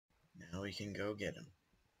we can go get him.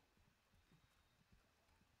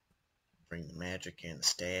 Bring the magic and the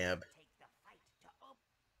stab.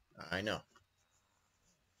 I know.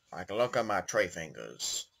 I can look at my tray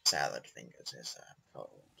fingers. Salad fingers, as I'm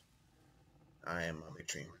called. I am a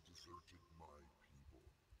between.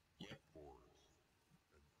 Yep.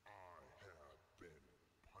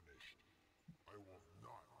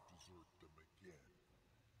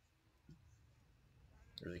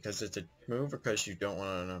 Is it because it's a move, or because you don't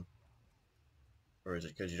want to, or is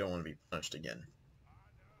it because you don't want to be punished again?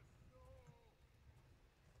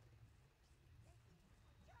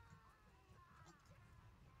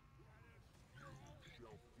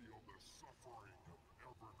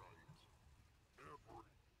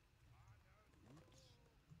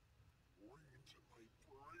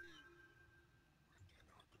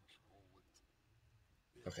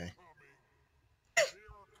 Okay.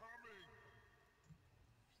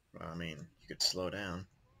 Well, I mean, you could slow down.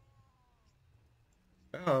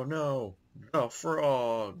 Oh no! The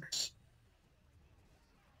frogs!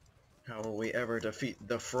 How will we ever defeat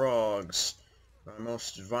the frogs? My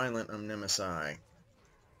most violent of nemesis.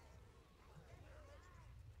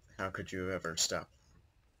 How could you ever stop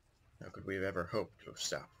them? How could we have ever hoped to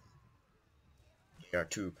stop them? They are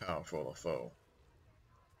too powerful a foe.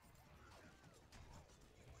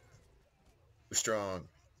 Too strong.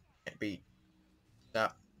 Can't beat.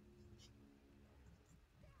 Stop.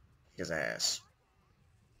 Kick his ass.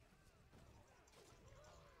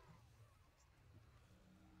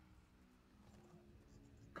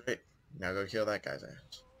 Great. Now go kill that guy's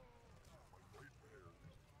ass.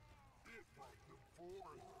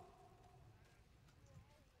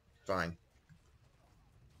 Fine.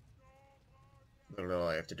 Literally all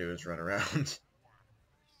I have to do is run around.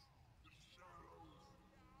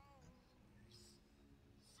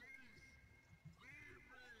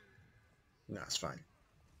 Nah, it's fine.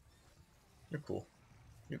 You're cool.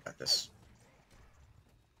 You got this.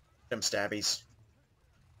 Get him, stabbies.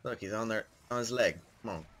 Look, he's on his leg.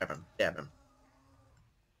 Come on, grab him, stab him.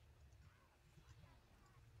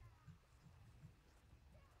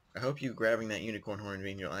 I hope you grabbing that unicorn horn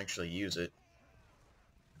means you'll actually use it.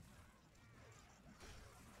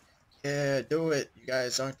 Yeah, do it. You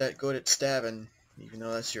guys aren't that good at stabbing, even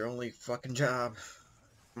though that's your only fucking job.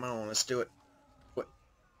 Come on, let's do it. What?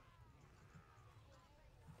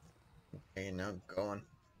 Okay, now go on.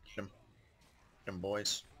 Get him. Get him,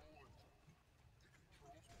 boys.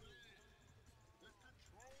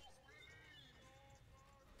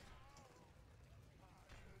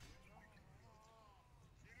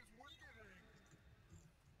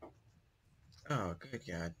 Oh, good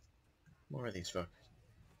God. More of these fuckers.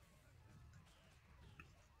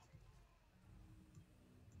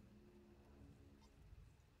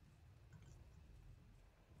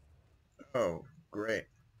 Oh, great.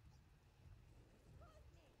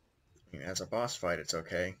 I mean, as a boss fight, it's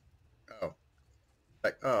okay. Oh.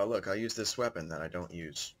 Like, oh, look, I'll use this weapon that I don't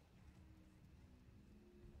use.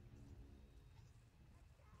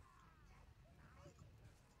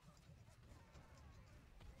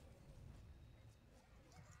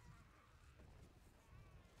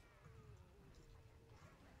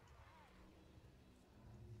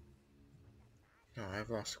 Oh, I've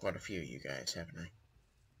lost quite a few of you guys, haven't I?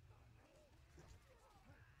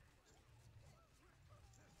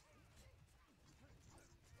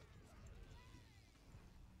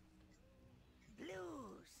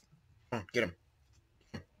 Come on, get him.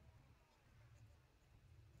 Good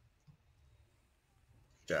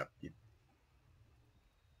job.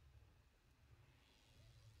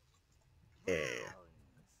 Yeah.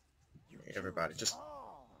 Everybody, just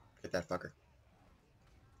hit that fucker.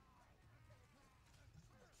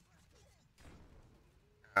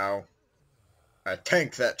 Ow. I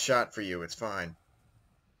tanked that shot for you, it's fine.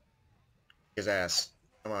 His ass.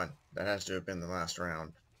 Come on, that has to have been the last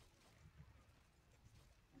round.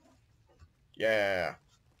 Yeah.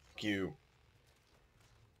 Fuck you.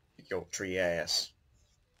 You old tree ass.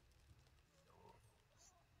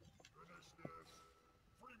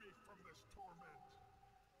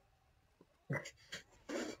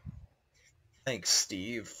 Thanks,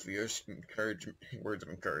 Steve, for your words of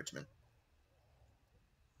encouragement.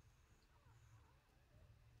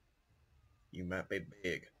 You might be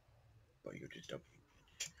big, but you're just a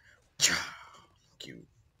bitch. Fuck you.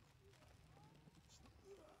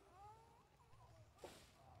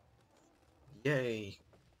 Yay.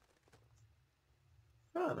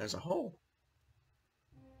 Oh, there's a hole.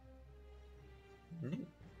 Neat.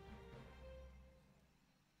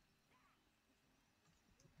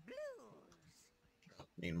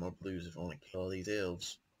 Need more blues if I want to kill all these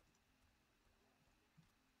elves.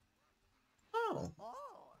 Oh.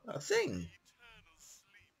 A thing. Eternal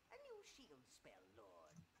sleep. A new shield spell,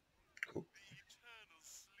 Lord. Cool. The eternal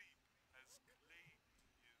sleep has claimed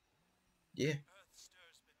him. Yeah. Earth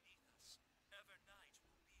stirs beneath us. Ever night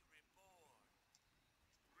will be reborn.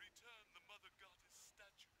 Return the Mother Goddess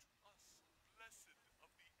statue to us, blessed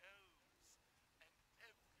of the elves, and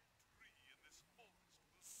every tree in this forest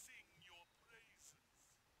will sing your praises.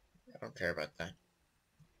 I don't care about that.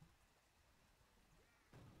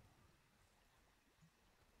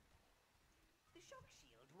 The shock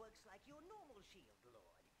shield works like your normal shield,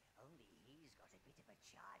 Lord. Only he's got a bit of a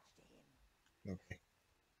charge to him. Okay.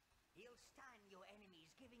 He'll stun your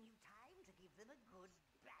enemies, giving you time to give them a good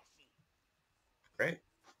bashing. Great.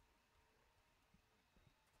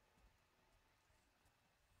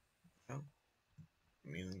 Well, I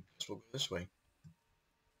mean, guess we'll go this way.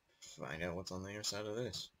 Find out what's on the other side of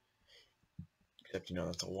this. Except, you know,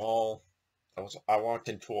 that's a wall. I walked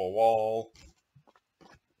into a wall.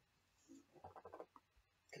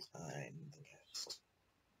 Because I'm the guest.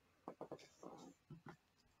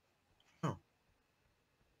 Oh.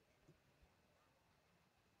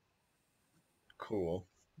 Cool.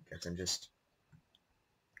 Guess I'm just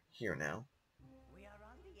here now. We are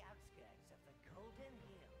on the outskirts of the Golden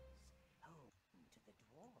Hills, home to the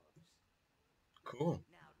dwarves. Cool.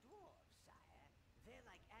 Now, dwarves, sire, they're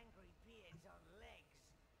like angry beards on legs.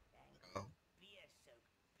 Angry Oh.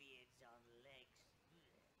 beer-soaked beards on legs.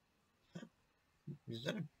 Is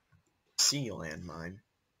that a sea landmine?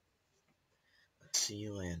 A sea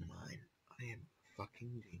landmine. I am a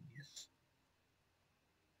fucking genius.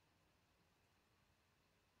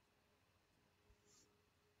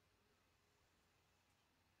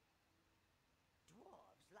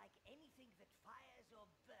 Dwarves like anything that fires or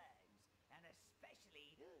burns, and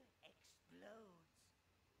especially explodes.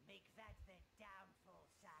 Make that their downfall,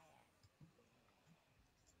 sire.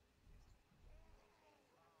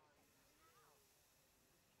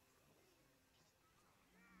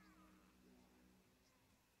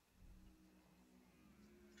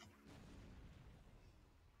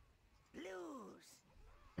 Blues.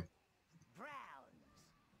 Browns.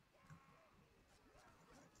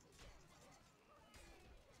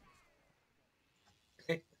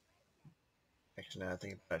 Okay. Actually, now I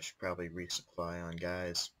think I should probably resupply on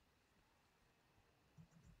guys.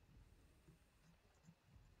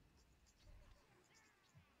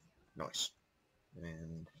 Nice.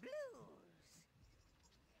 And Blues.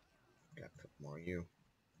 got a couple more of you.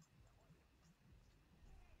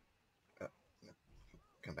 No.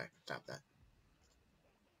 Come back. Stop that.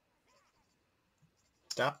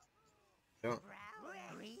 Stop. Don't.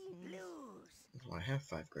 Brown. Green. Blues. Oh, I have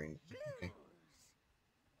 5 greens. Blues. Okay.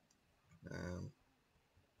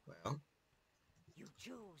 Well, You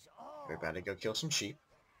choose all. everybody go kill some sheep.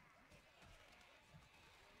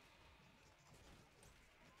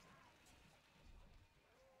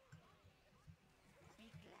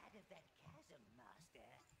 Be glad of that chasm, Master.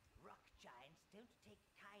 Rock giants don't take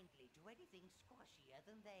kindly to anything squashier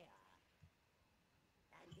than they are.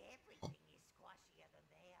 And everything is squashier than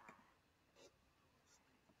they are.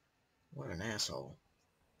 What an asshole.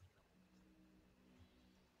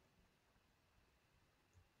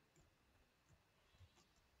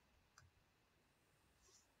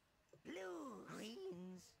 Blues.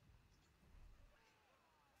 Greens.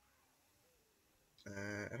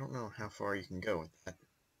 I don't know how far you can go with that.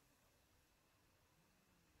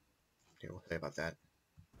 Okay, we'll say about that.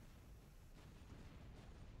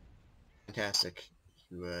 Fantastic.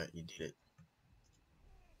 You did it.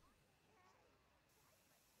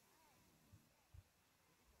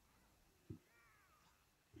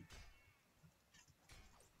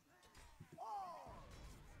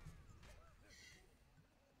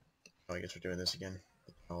 Oh, I guess we're doing this again.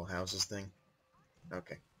 The tall houses thing.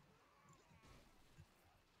 Okay.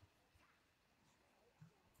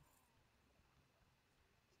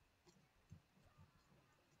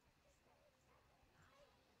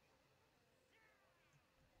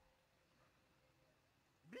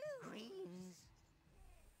 Blues. Greens.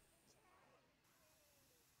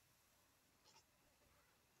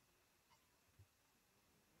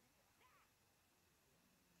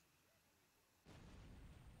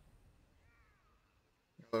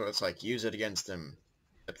 Well, it's like, use it against them,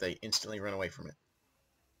 except they instantly run away from it.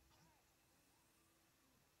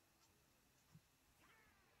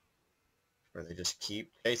 Or they just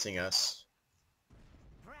keep chasing us,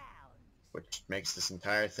 Browns. which makes this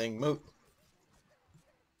entire thing moot.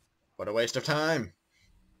 What a waste of time!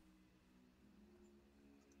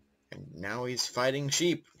 And now he's fighting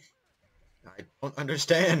sheep. I don't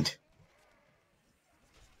understand.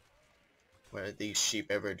 What did these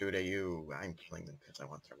sheep ever do to you? I'm killing them because I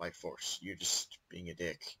want their life force. You're just being a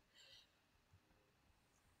dick.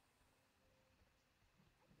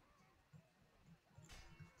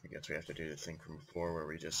 I guess we have to do the thing from before where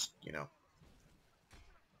we just, you know,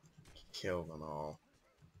 kill them all.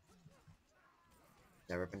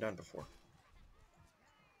 Never been done before.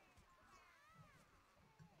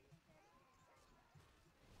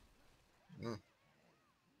 Hmm.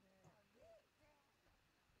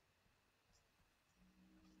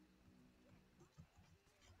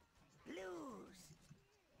 Blues.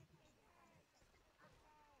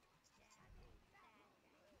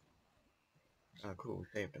 Oh, cool. We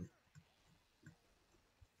saved him.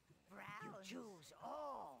 Browns. You choose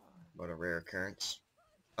all. What a rare occurrence.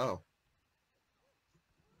 Oh,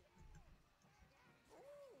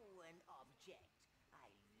 Ooh, an object. I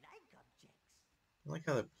like objects. I like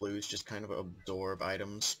how the blues just kind of absorb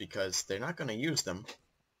items because they're not going to use them.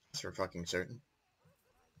 That's for fucking certain.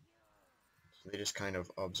 So they just kind of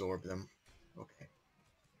absorb them. Okay.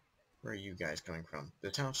 Where are you guys coming from?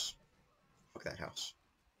 This house? Fuck that house.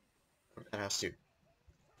 Fuck that house too.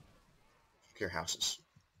 Fuck your houses.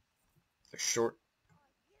 They're short.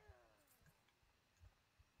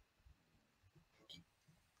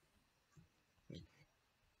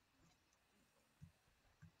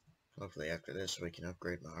 Hopefully after this we can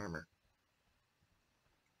upgrade my armor.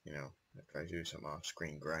 You know, after I do some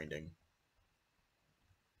off-screen grinding.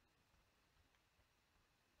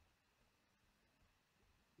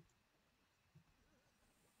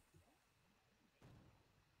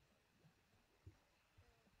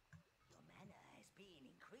 Your mana has been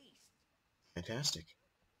increased. Fantastic.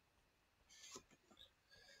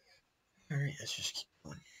 Alright, let's just keep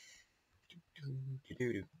going.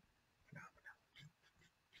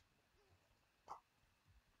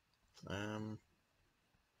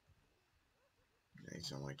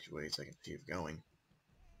 There's only two ways I can see of going.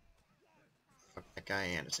 Fuck that guy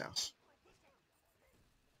and his house.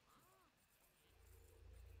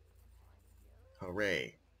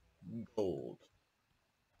 Hooray. Gold.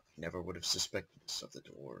 I never would have suspected this of the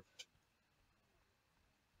dwarves.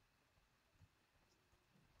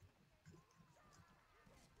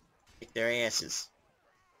 Kick their asses.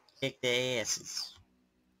 Kick their asses.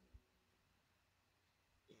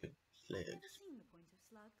 I've never seen the point of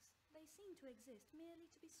slugs. They seem to exist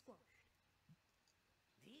merely to be squashed.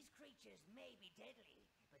 These creatures may be deadly,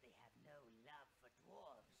 but they have no love for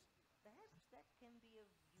dwarves. Perhaps that can be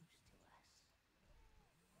of use to us.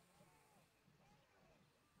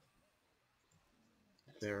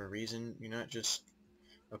 Is there a reason you're not just...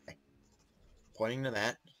 Okay. Pointing to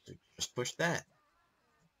that, just push that.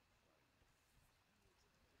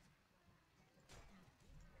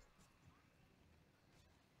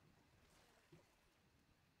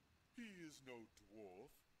 He is no dwarf.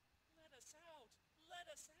 Let us out! Let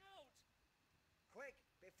us out! Quick,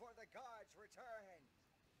 before the guards return!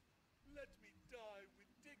 Let me die with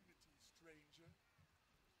dignity, stranger.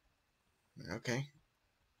 Okay.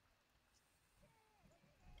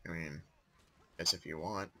 I mean, guess if you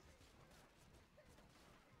want.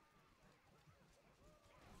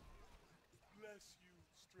 Bless you,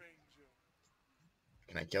 stranger.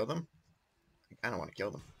 Can I kill them? I kinda want to kill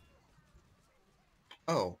them.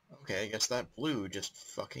 Oh, okay, I guess that blue just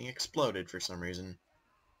fucking exploded for some reason.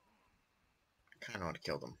 I kinda want to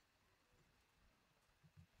kill them.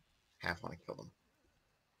 Half want to kill them.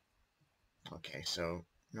 Okay, so,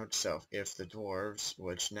 note to self, if the dwarves,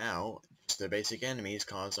 which now, just the basic enemies,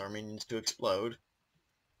 cause our minions to explode,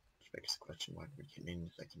 which begs the question, why do we get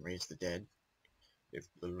minions that can raise the dead? If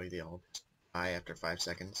literally they all just die after 5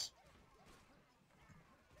 seconds.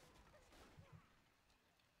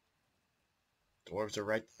 Dwarves are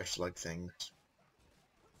right there, slug things.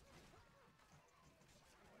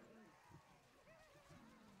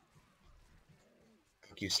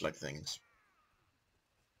 Fuck you, slug things.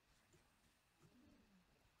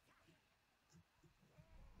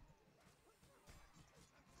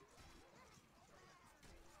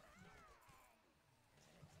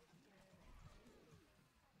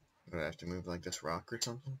 Do I have to move like this rock or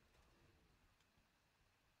something?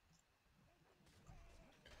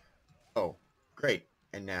 Oh, great.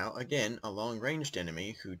 And now, again, a long-ranged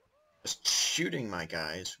enemy who just shooting my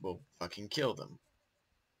guys will fucking kill them.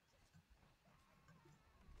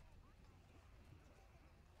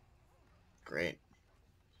 Great.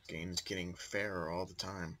 This game's getting fairer all the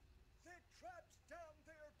time. They're trapped down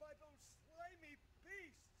there by those slimy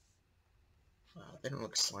beasts! They don't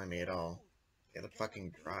look slimy at all. They look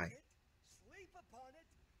fucking dry. Eat it, sleep upon it,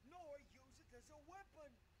 nor use it as a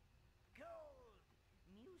weapon! Gold!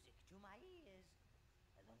 Music to my ears,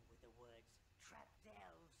 along with the words trapped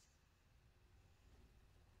elves.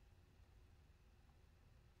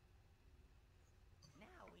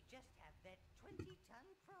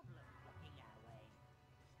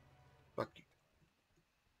 Fuck you.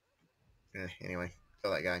 Anyway,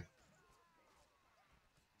 kill that guy.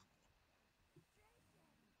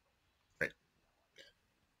 Right.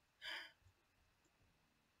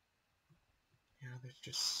 Yeah, there's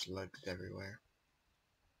just slugs everywhere.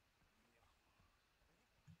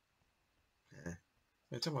 Eh.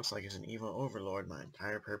 It's almost like as an evil overlord, my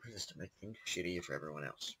entire purpose is to make things shitty for everyone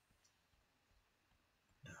else.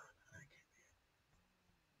 No, I can't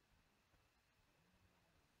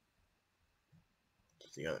be it.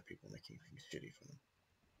 It's the other people making things shitty for them.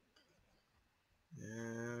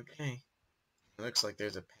 Okay. It looks like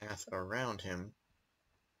there's a path around him.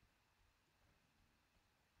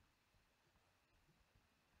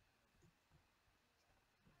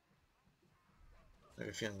 I have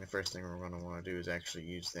a feeling the first thing we're going to want to do is actually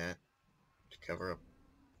use that to cover up,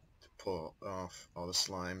 to pull off all the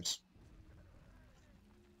slimes.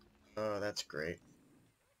 Oh, that's great.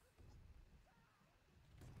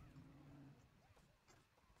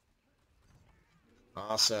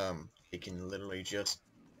 Awesome. He can literally just...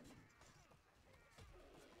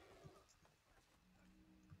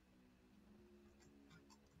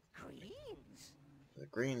 Greens? The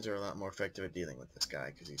greens are a lot more effective at dealing with this guy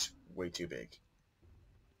because he's way too big.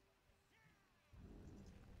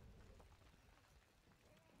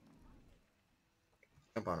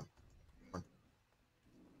 Jump on him. Come on.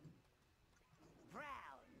 Browns?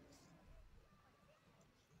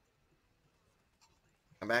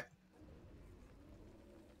 Come back.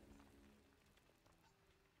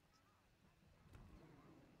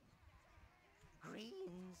 Greens?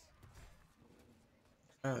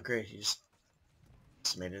 Oh, great. He just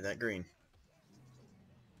made it that green.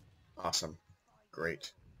 Awesome.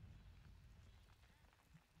 Great.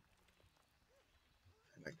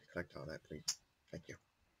 I'd like to collect all that, please. Thank you.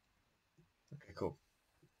 Okay, cool.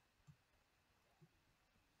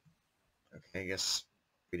 Okay, I guess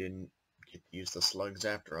we didn't get to use the slugs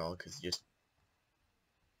after all, because he just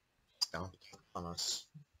stomped on us.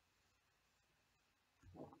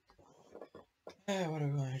 What do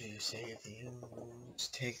we want to do? Save the elves,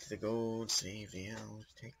 take the gold, save the elves,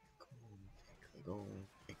 take the gold, take the gold,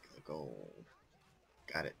 take the gold.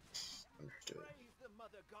 Got it. Understood. Praise the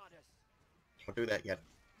Mother Goddess. Don't do that yet.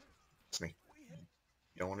 It's me.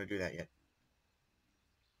 You don't want to do that yet.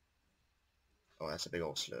 Oh, that's a big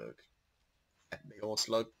old slug. That big old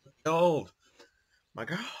slug. Gold! My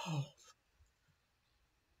God!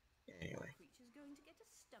 Anyway. Creature's going to get a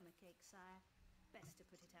stomachache, sire. Best to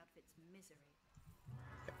put it out of its misery.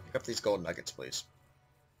 Pick up these gold nuggets, please.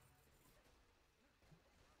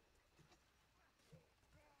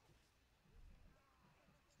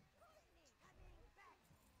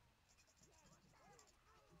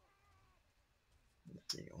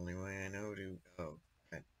 That's the only way I know to... Oh,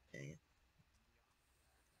 God dang it.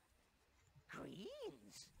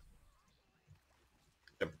 Greens?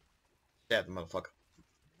 Stab the motherfucker.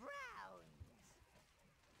 Browns?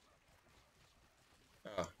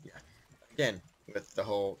 Oh, yeah. Again, with the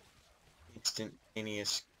whole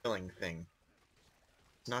instantaneous killing thing.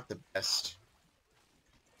 It's not the best.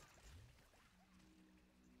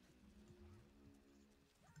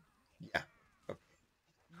 Yeah. Okay.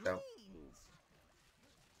 So, Greens?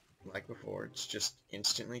 like before, it's just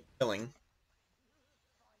instantly killing.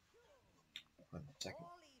 1 second.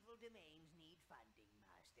 All evil domains need funding,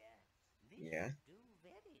 Master. This Yeah. would do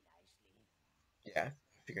very nicely. Yeah, I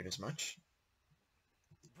figured as much.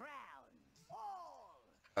 Browns? All!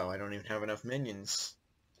 Oh, I don't even have enough minions.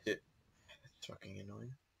 That's fucking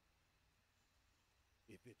annoying.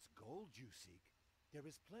 If it's gold you seek, there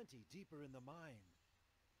is plenty deeper in the mine.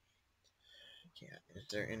 Yeah, is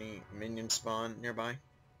there any minion spawn nearby?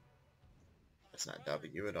 That's not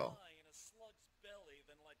W at all. Die in a slug's belly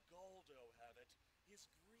than let Goldo have it. His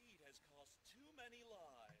greed has cost too many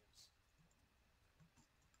lives.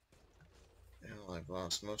 Well, I've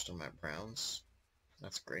lost most of my browns.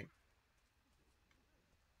 That's great.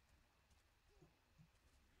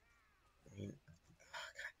 I mean,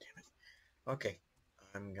 God damn it. Okay,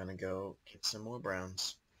 I'm gonna go get some more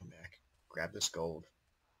browns, come back, grab this gold,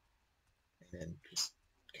 and then just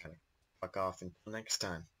kind of fuck off until next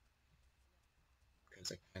time.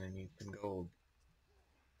 Because I kind of need some gold.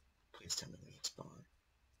 Please tell me there's a spawn.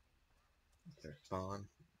 Is there a spawn?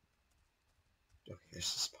 Okay, there's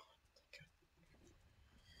a spawn. Okay.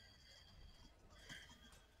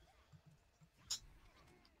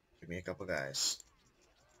 Give me a couple guys.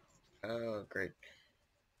 Oh, great.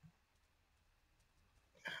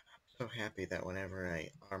 I'm so happy that whenever I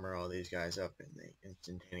armor all these guys up and they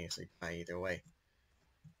instantaneously die either way.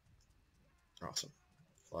 Awesome.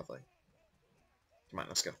 Lovely. Come on,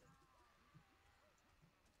 let's go.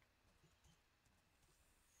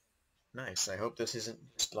 Nice. I hope this isn't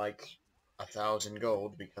just like 1,000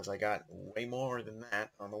 gold, because I got way more than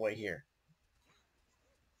that on the way here.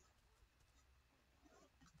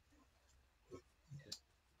 Just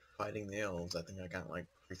fighting the elves, I think I got like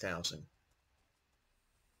 3,000.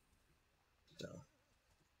 So,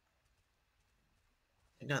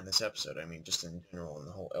 and not in this episode, I mean just in general in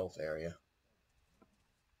the whole elf area.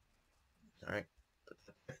 Alright.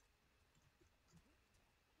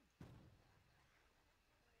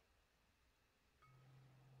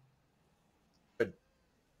 Good.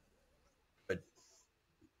 Good.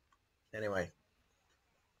 Anyway,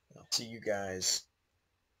 I'll see you guys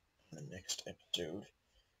in the next episode.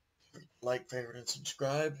 Like, favorite, and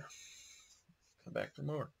subscribe. Come back for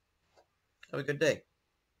more. Have a good day.